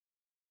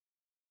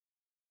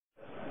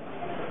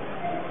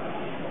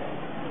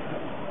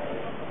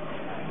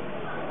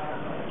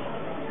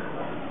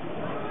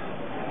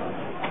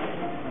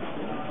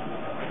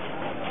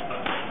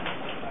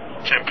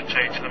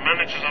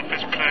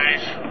office,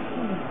 please.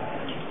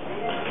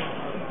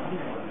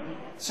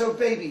 So,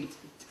 baby,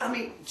 I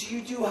mean, do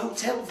you do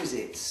hotel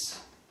visits?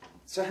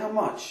 So how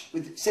much?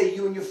 With, say,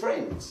 you and your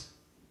friends?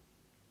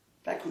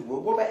 That could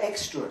work. What about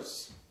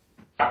extras?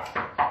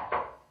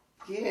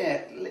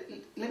 Yeah,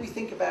 let me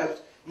think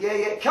about...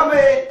 Yeah, come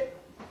in!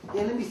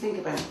 Yeah, let me think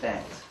about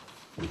that.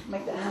 We can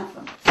make that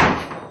happen.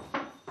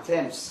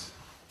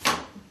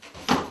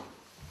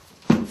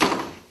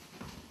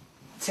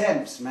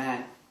 Temps,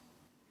 man.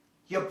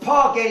 Your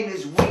par game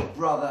is weak,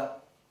 brother.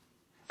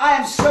 I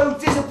am so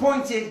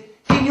disappointed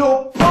in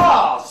your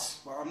pars.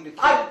 Well, I'm the kid.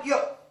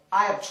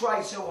 I have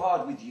tried so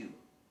hard with you.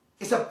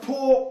 It's a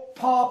poor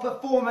par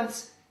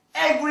performance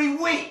every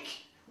week.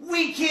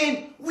 Week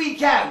in,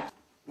 week out.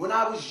 When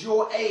I was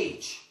your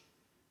age,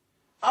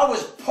 I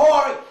was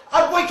parring.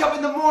 I'd wake up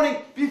in the morning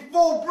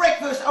before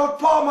breakfast. I would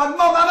par my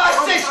mum and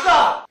my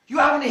sister. You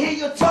having to hit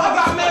your target?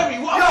 What about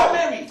Mary? What about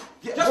Mary?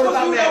 Yeah, Just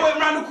because you know went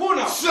round the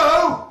corner.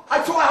 So,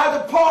 I taught her how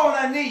to par on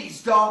her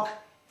knees, dog,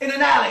 in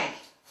an alley.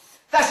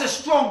 That's a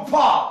strong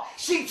par.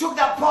 She took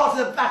that par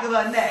to the back of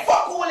her neck.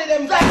 Fuck all of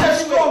them.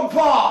 That's a strong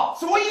par.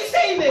 So what are you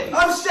saying then?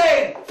 I'm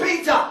saying,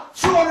 Peter,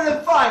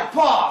 205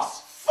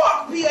 pars.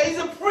 Fuck Peter, he's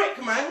a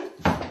prick, man.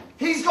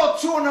 He's got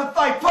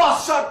 205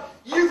 pars, son.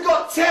 You've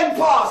got 10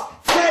 pars.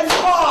 10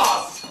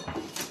 pars.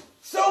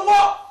 So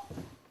what?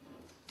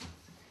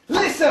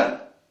 Listen.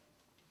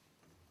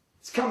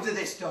 It's come to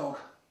this, dog.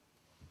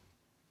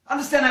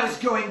 Understand how it's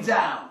going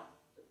down.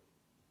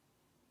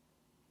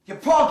 Your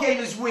par game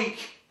is weak.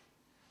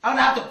 I'm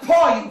gonna have to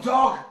par you,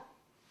 dog.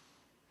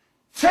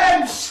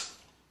 Temps!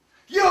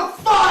 You're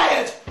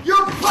fired!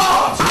 You're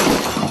barred!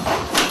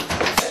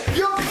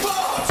 You're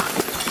barred!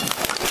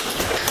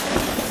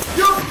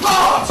 You're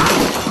barred!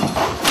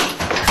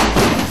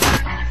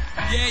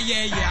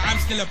 Yeah, I'm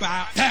still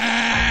about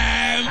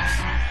temps.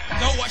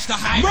 Don't watch the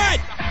hype.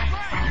 Red!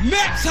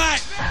 Next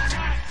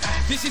hype!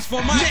 This is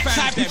for my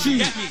fans, them, you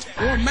get me?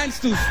 Oh, man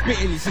still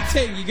spitting, it's a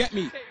thing, you get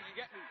me?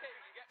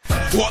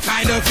 What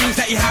kind of things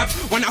that you have?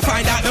 When I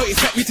find out, don't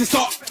expect me to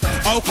stop.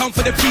 I'll come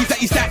for the peas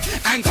that you stack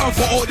and come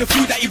for all the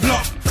food that you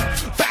block.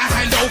 Better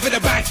hand over the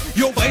bag.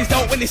 Your boys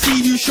don't when they see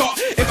you shot.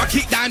 If I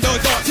kick down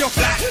those doors, you're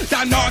flat.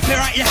 Down now, clear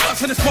out your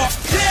house on the spot.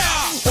 Clear!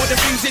 All the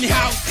things in your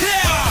house.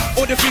 Clear!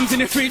 All the things in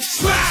the fridge.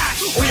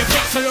 Smash! All your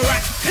plates on the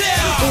rack.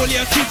 Clear! All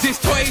your kids is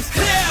toys.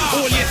 Clear!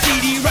 All your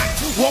CD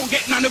racks. Won't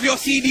get none of your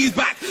CDs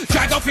back.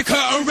 Drag off your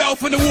curtain rail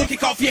from the wall,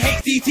 kick off your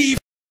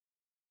HDTV.